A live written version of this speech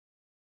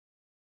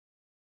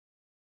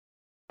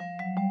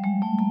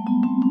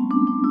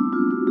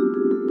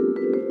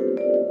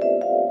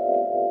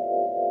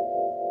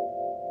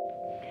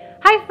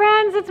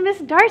friends, it's Miss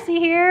Darcy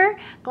here.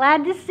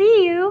 Glad to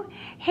see you.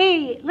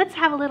 Hey, let's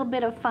have a little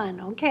bit of fun,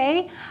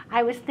 okay?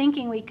 I was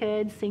thinking we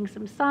could sing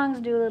some songs,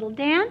 do a little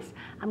dance.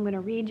 I'm going to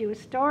read you a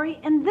story,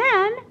 and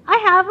then I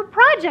have a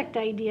project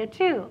idea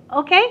too,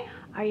 okay?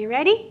 Are you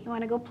ready? You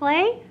want to go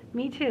play?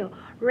 Me too.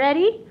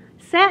 Ready,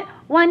 set,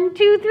 1,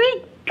 2,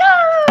 3, go!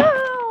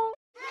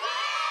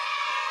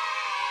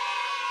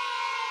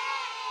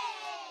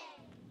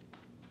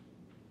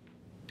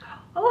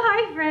 Oh,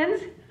 hi,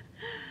 friends.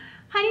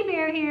 Honey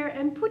Bear here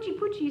and Poochie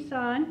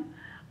Poochie-san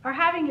are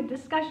having a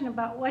discussion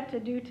about what to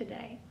do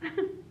today.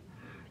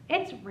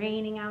 It's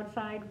raining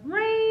outside.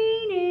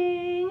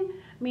 Raining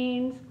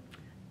means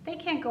they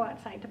can't go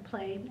outside to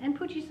play, and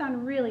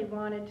Poochie-san really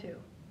wanted to.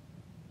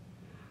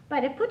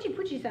 But if Poochie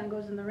Poochie-san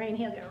goes in the rain,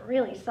 he'll get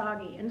really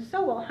soggy, and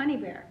so will Honey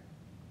Bear.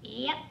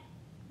 Yep.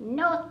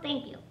 No,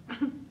 thank you.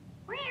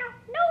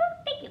 No,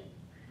 thank you.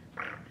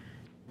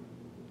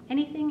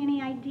 Anything,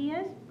 any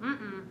ideas?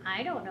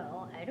 I don't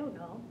know.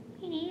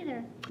 Me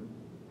neither.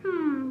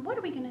 What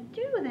are we going to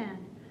do then?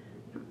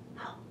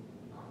 Oh,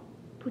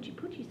 Poochie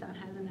Poochie-san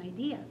has an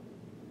idea.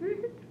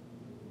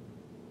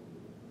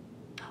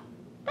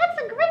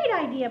 That's a great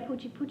idea,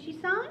 Poochie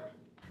Poochie-san.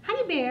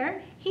 Honey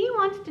Bear, he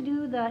wants to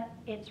do the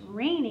It's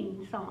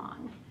Raining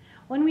song.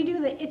 When we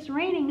do the It's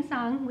Raining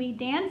song, we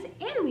dance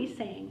and we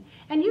sing.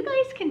 And you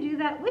guys can do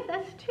that with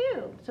us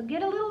too. So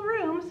get a little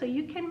room so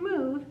you can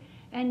move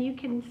and you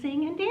can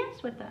sing and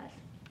dance with us.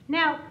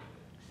 Now,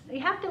 you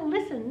have to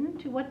listen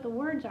to what the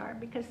words are,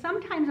 because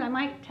sometimes I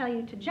might tell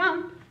you to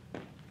jump,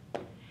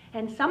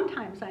 and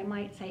sometimes I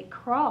might say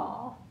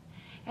crawl,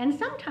 and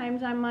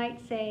sometimes I might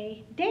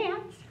say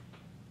dance,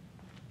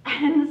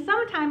 and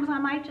sometimes I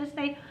might just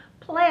say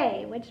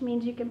play, which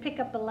means you can pick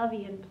up the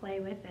lovey and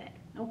play with it,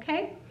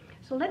 okay?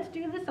 So let's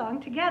do the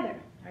song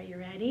together. Are you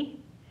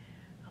ready?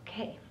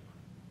 Okay.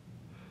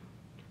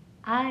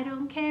 I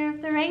don't care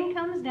if the rain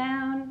comes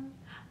down,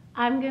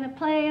 I'm gonna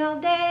play all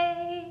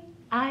day.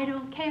 I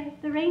don't care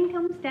if the rain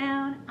comes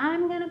down,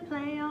 I'm gonna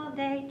play all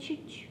day. Choo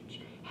choo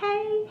choo.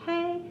 Hey,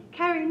 hey,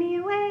 carry me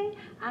away,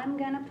 I'm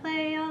gonna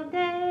play all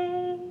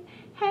day.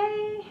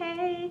 Hey,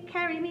 hey,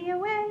 carry me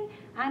away,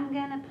 I'm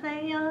gonna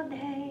play all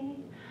day.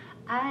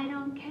 I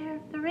don't care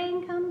if the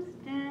rain comes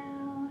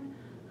down,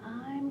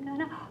 I'm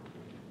gonna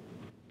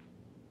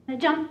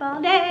jump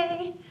all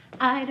day.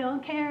 I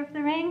don't care if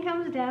the rain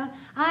comes down,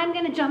 I'm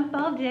gonna jump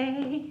all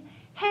day.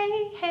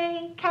 Hey,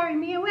 hey, carry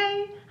me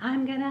away,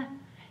 I'm gonna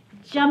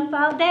jump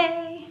all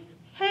day.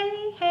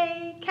 Hey,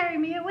 hey, carry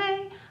me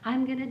away,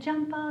 I'm gonna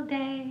jump all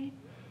day.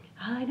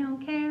 I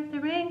don't care if the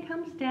rain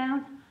comes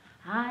down,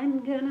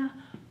 I'm gonna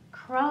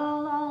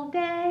crawl all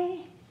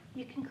day.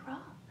 You can crawl.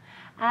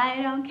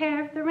 I don't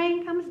care if the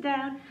rain comes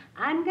down,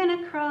 I'm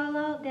gonna crawl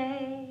all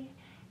day.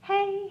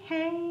 Hey,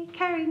 hey,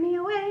 carry me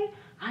away,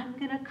 I'm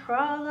gonna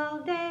crawl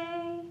all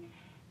day.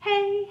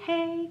 Hey,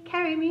 hey,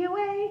 carry me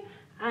away,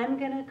 I'm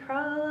gonna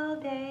crawl all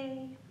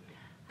day.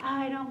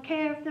 I don't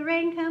care if the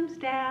rain comes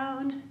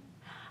down,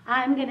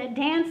 I'm gonna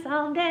dance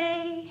all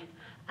day.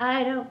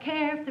 I don't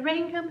care if the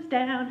rain comes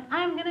down,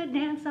 I'm gonna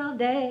dance all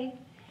day.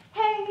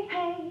 Hey,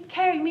 hey,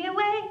 carry me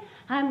away,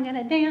 I'm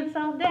gonna dance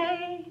all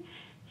day.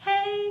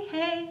 Hey,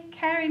 hey,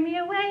 carry me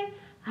away,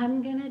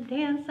 I'm gonna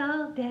dance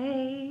all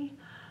day.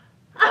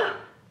 Oh,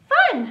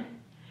 fun!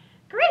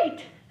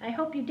 Great! I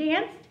hope you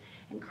danced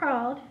and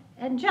crawled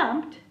and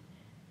jumped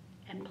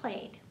and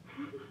played.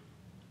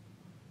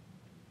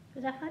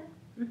 Was that fun?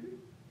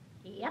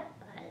 Yep,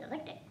 I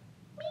liked it.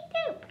 Me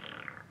too.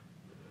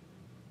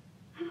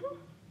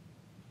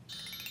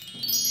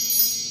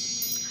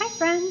 Hi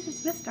friends,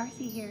 it's Miss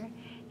Darcy here.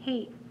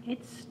 Hey,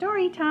 it's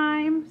story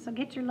time, so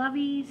get your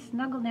lovey,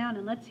 snuggle down,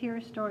 and let's hear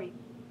a story.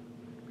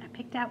 I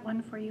picked out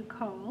one for you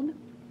called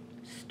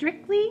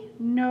Strictly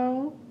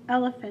No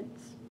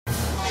Elephants.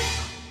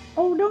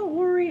 Oh, don't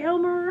worry,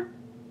 Elmer.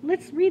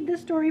 Let's read the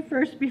story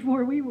first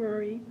before we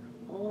worry.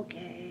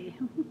 Okay.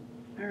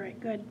 All right,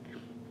 good.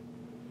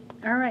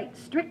 All right,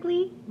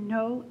 Strictly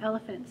No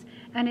Elephants.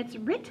 And it's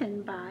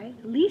written by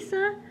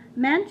Lisa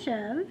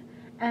Manchev,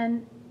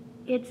 and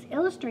it's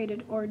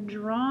illustrated or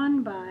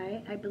drawn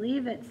by, I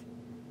believe it's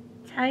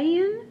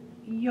Taeyeon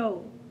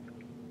Yo.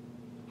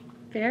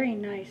 Very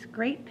nice,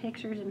 great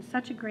pictures and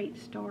such a great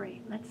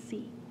story. Let's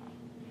see.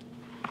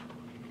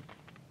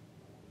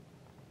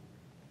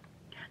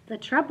 The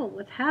trouble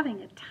with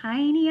having a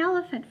tiny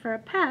elephant for a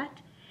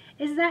pet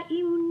is that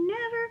you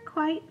never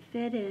quite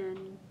fit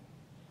in.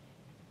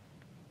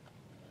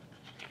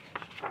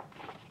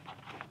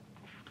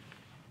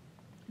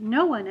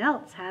 No one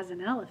else has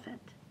an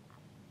elephant.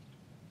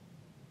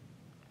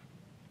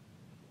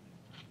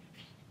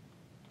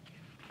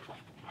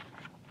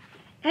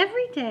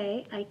 Every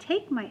day I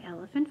take my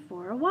elephant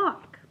for a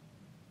walk.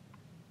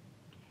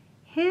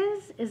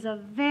 His is a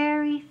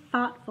very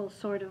thoughtful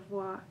sort of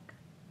walk.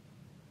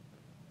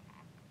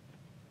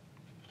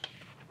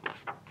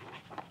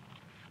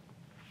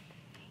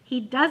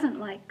 He doesn't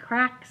like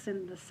cracks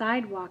in the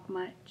sidewalk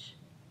much.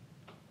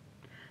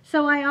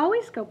 So I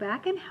always go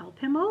back and help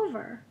him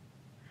over.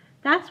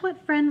 That's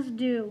what friends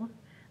do,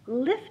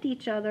 lift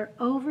each other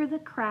over the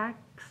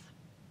cracks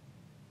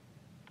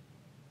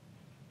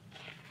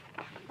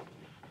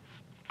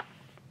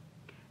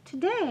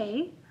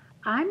Today,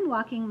 I'm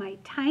walking my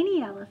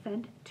tiny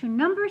elephant to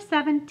number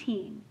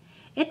 17.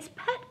 It's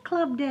Pet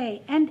Club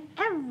Day and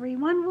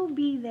everyone will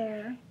be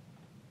there.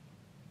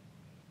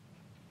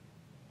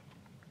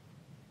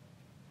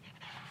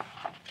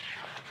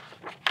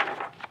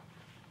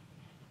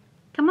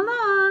 Come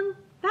along,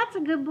 that's a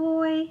good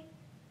boy.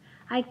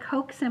 I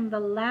coax him the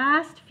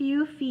last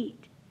few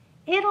feet.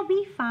 It'll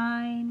be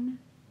fine.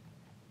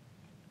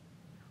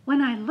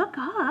 When I look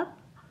up,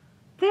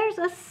 there's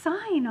a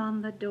sign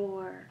on the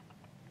door.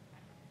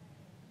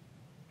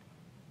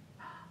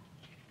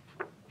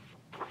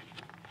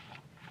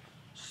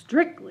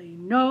 Strictly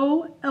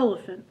no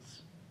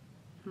elephants.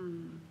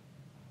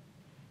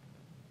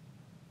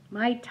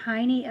 My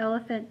tiny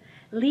elephant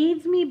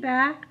leads me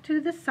back to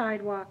the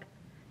sidewalk.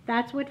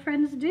 That's what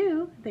friends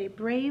do. They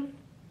brave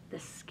the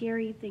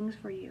scary things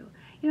for you.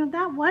 You know,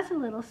 that was a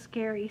little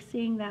scary,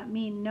 seeing that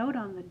mean note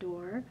on the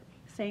door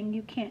saying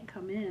you can't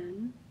come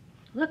in.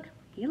 Look,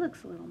 he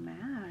looks a little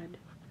mad.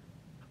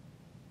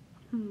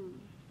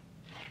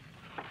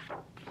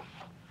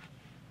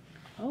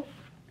 Oh,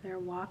 they're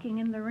walking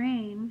in the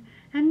rain,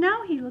 and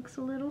now he looks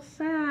a little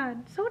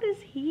sad. So does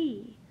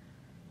he.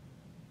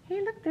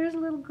 Hey, look, there's a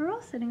little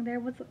girl sitting there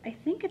with, I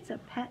think it's a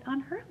pet on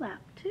her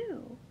lap,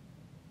 too.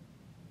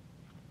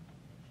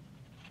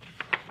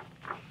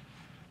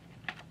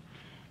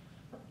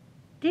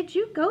 Did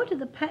you go to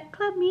the pet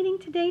club meeting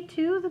today,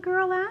 too? The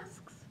girl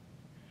asks.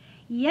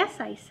 Yes,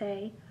 I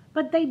say,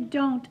 but they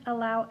don't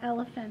allow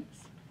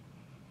elephants.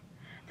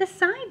 The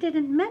sign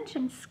didn't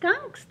mention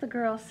skunks, the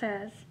girl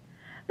says,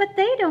 but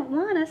they don't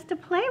want us to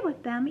play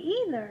with them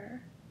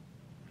either.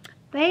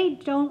 They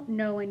don't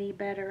know any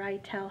better, I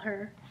tell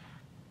her.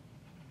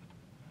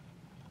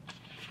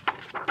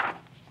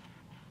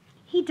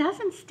 He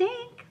doesn't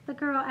stink, the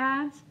girl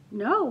adds.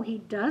 No, he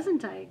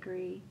doesn't, I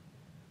agree.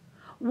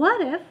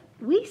 What if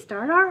we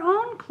start our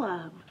own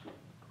club?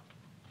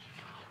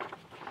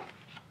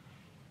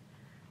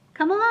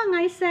 Come along,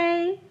 I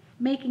say,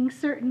 making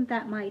certain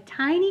that my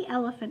tiny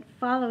elephant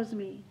follows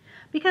me,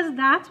 because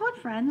that's what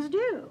friends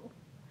do.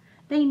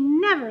 They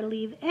never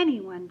leave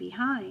anyone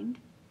behind.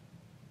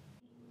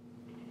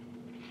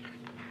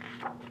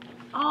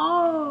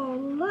 Oh,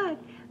 look,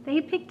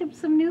 they picked up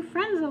some new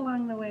friends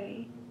along the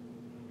way.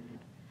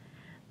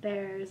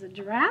 There's a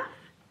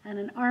giraffe and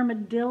an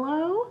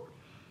armadillo.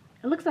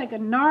 It looks like a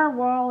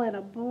narwhal in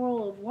a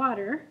bowl of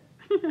water.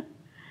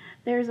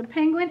 There's a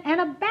penguin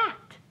and a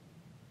bat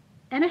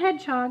and a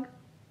hedgehog.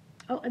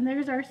 Oh, and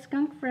there's our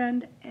skunk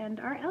friend and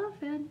our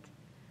elephant.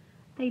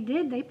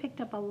 They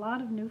picked up a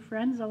lot of new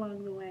friends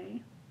along the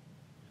way.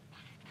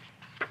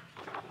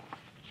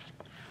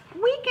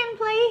 We can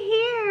play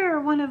here,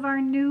 one of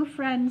our new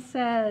friends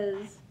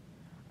says.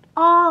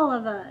 All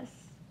of us.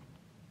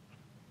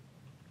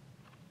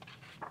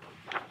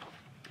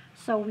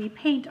 So we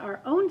paint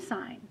our own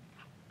sign.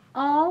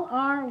 All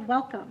are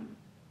welcome.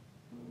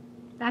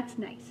 That's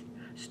nice.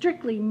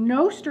 Strictly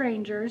no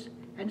strangers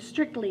and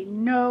strictly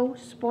no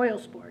spoil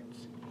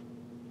sports.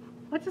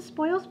 What's a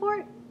spoil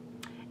sport?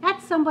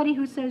 That's somebody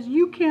who says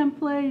you can't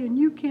play and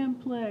you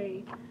can't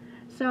play.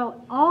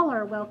 So all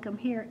are welcome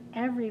here.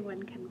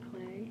 Everyone can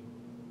play.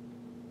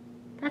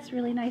 That's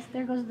really nice.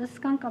 There goes the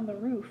skunk on the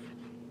roof.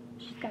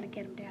 She's got to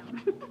get him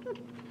down.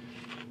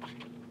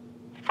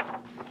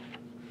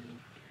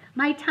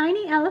 My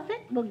tiny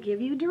elephant will give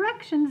you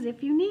directions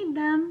if you need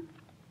them.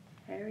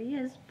 There he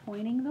is,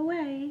 pointing the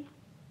way.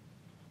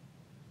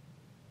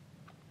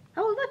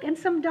 Oh, look, and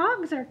some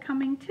dogs are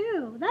coming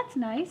too. That's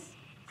nice.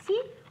 See?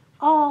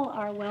 All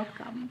are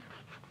welcome.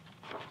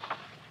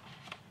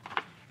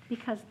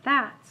 Because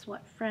that's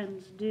what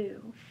friends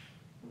do.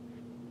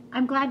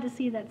 I'm glad to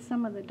see that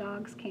some of the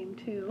dogs came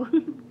too,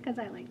 because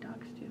I like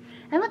dogs too.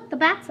 And look, the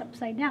bat's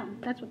upside down.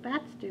 That's what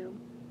bats do.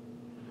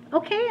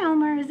 Okay,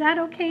 Elmer, is that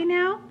okay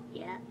now?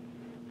 Yeah.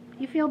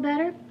 You feel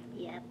better?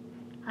 Yep.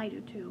 I do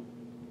too.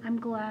 I'm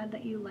glad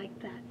that you liked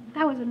that.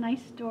 That was a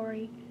nice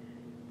story.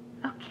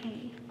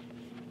 Okay.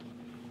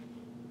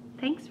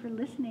 Thanks for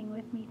listening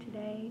with me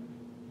today.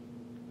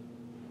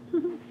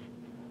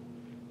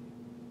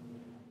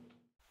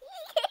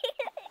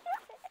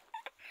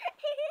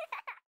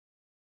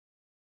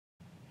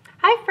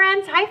 Hi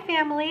friends, hi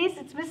families,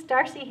 it's Miss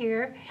Darcy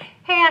here.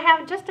 Hey, I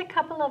have just a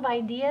couple of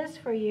ideas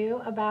for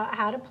you about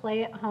how to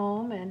play at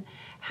home and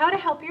how to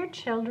help your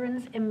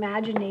children's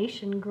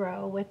imagination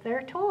grow with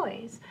their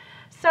toys.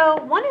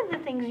 So one of the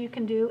things you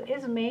can do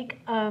is make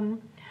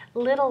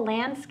little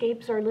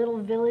landscapes or little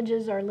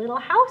villages or little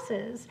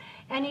houses.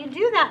 And you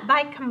do that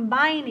by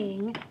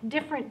combining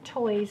different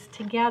toys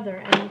together.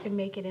 And you can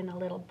make it in a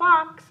little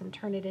box and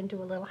turn it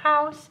into a little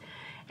house.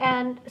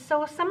 And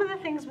so some of the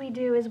things we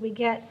do is we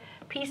get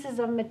pieces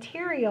of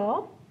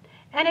material,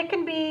 and it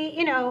can be,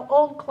 you know,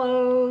 old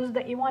clothes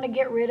that you want to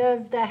get rid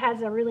of that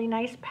has a really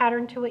nice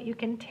pattern to it. You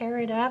can tear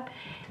it up,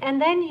 and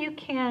then you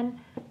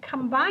can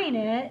combine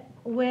it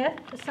with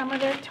some of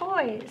their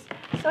toys.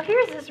 So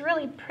here's this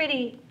really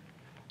pretty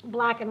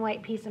black and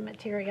white piece of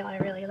material. I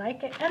really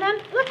like it. And then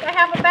look, I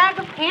have a bag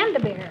of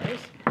panda bears.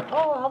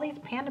 Oh, all these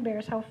panda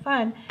bears, how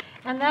fun.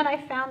 And then I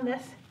found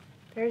this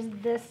There's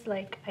this,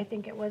 like, I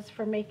think it was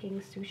for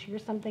making sushi or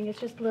something. It's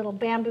just a little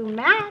bamboo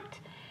mat.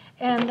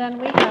 And then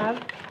we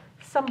have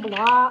some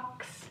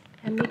blocks,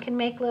 and we can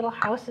make little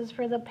houses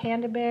for the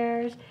panda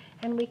bears,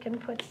 and we can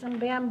put some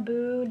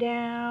bamboo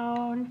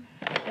down.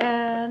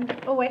 And,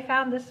 oh, I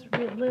found this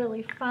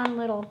really fun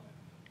little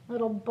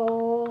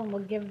bowl, and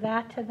we'll give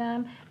that to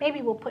them.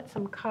 Maybe we'll put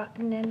some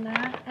cotton in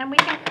that, and we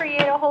can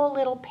create a whole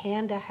little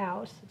panda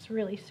house. It's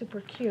really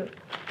super cute,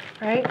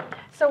 right?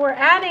 So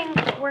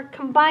we're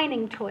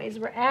combining toys.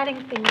 We're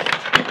adding things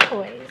to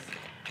toys.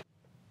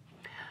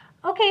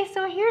 Okay,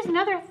 so here's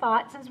another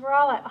thought. Since we're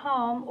all at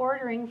home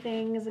ordering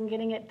things and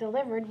getting it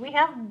delivered, we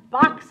have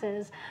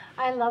boxes.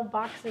 I love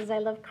boxes. I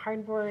love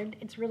cardboard.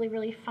 It's really,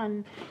 really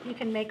fun. You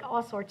can make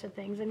all sorts of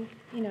things, and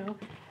you know,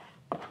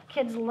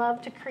 kids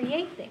love to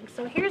create things.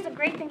 So here's a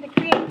great thing to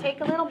create.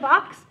 Take a little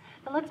box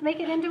and let's make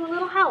it into a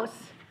little house.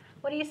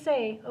 What do you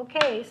say?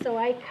 Okay, so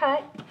I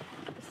cut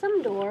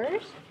some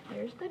doors.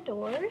 There's the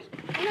doors.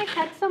 And I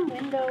cut some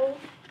windows.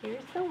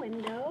 Here's the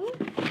window.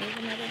 There's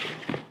another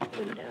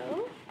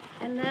window.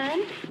 And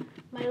then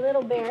my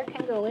little bear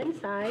can go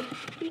inside.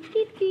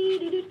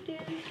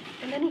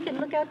 And then he can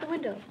look out the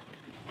window.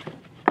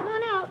 Come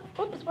on out.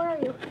 Oops, where are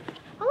you?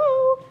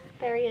 Hello.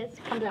 There he is.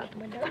 Comes out the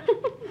window.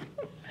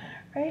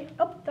 Right?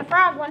 Oh, the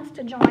frog wants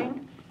to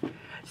join.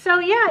 So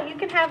yeah, you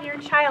can have your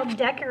child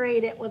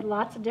decorate it with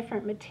lots of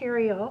different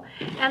material.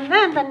 And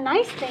then the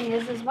nice thing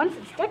is once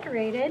it's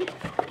decorated,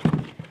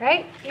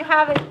 right, you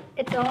have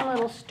its own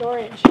little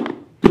storage,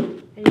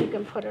 and you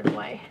can put it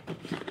away.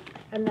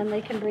 And then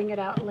they can bring it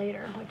out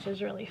later, which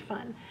is really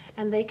fun.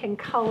 And they can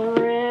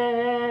color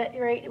it,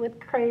 right, with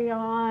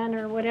crayon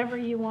or whatever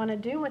you want to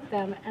do with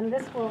them. And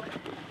this will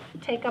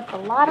take up a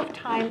lot of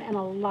time and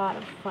a lot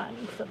of fun,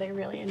 so they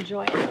really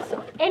enjoy it.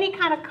 So any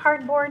kind of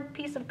cardboard,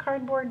 piece of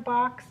cardboard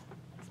box,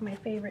 it's my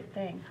favorite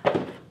thing,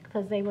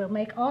 because they will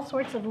make all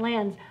sorts of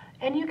lands.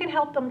 And you can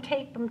help them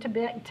tape them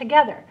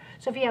together.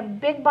 So if you have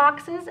big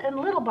boxes and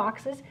little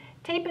boxes,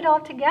 tape it all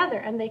together,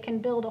 and they can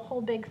build a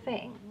whole big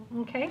thing,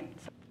 okay?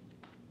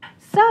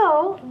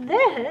 So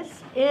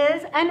this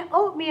is an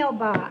oatmeal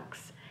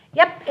box.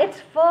 Yep, it's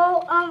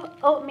full of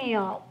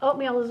oatmeal.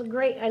 Oatmeal is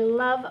great. I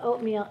love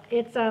oatmeal.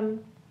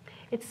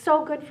 It's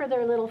so good for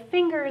their little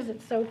fingers.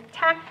 It's so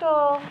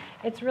tactile.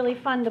 It's really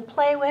fun to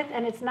play with,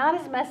 and it's not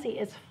as messy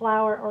as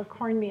flour or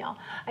cornmeal.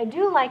 I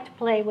do like to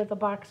play with a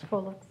box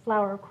full of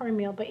flour or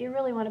cornmeal, but you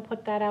really want to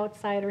put that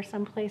outside or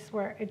someplace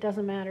where it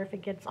doesn't matter if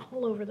it gets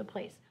all over the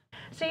place.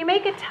 So you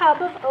make a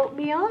tub of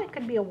oatmeal. It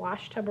could be a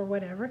wash tub or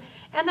whatever,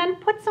 and then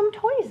put some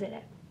toys in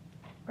it,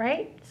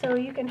 right? So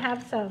you can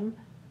have some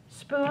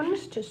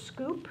spoons to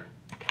scoop,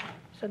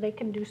 so they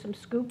can do some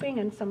scooping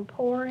and some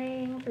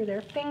pouring through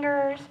their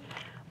fingers.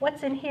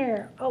 What's in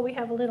here? Oh, we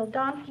have a little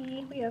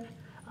donkey. We have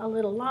a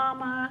little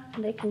llama.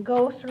 And they can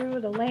go through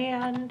the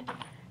land.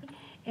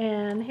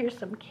 And here's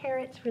some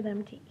carrots for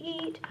them to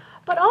eat.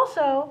 But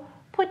also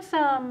put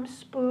some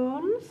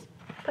spoons.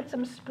 Put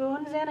some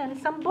spoons in and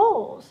some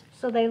bowls.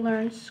 So they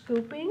learn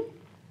scooping,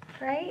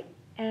 right?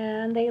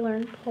 And they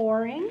learn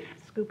pouring.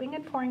 Scooping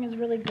and pouring is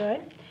really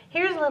good.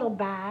 Here's a little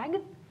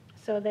bag.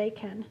 So they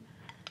can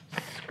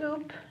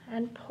scoop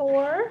and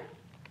pour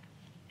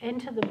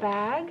into the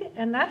bag,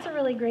 and that's a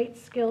really great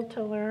skill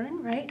to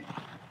learn, right?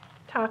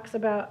 Talks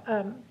about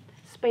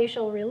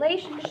spatial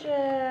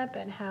relationship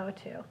and how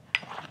to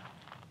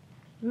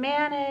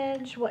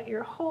manage what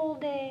you're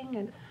holding,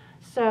 and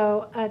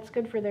so it's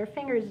good for their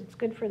fingers, it's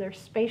good for their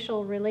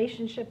spatial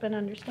relationship and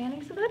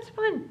understanding, so that's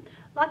fun.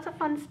 Lots of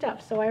fun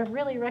stuff, so I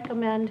really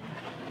recommend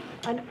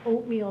an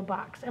oatmeal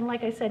box, and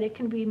like I said, it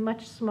can be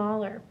much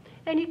smaller.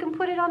 And you can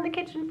put it on the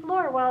kitchen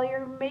floor while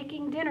you're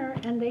making dinner,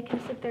 and they can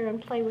sit there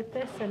and play with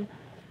this, and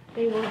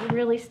they will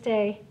really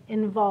stay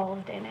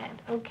involved in it,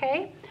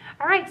 okay?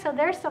 All right, so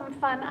there's some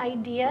fun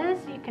ideas.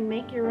 You can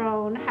make your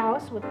own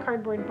house with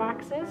cardboard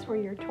boxes for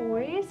your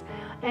toys,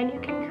 and you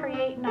can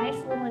create nice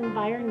little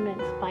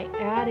environments by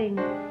adding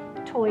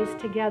toys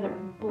together,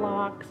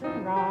 blocks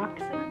and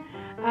rocks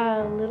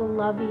and little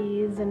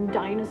loveys and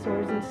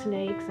dinosaurs and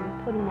snakes,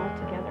 and put them all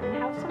together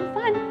and have some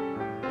fun.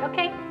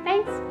 Okay,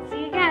 thanks. See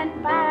you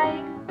again.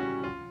 Bye.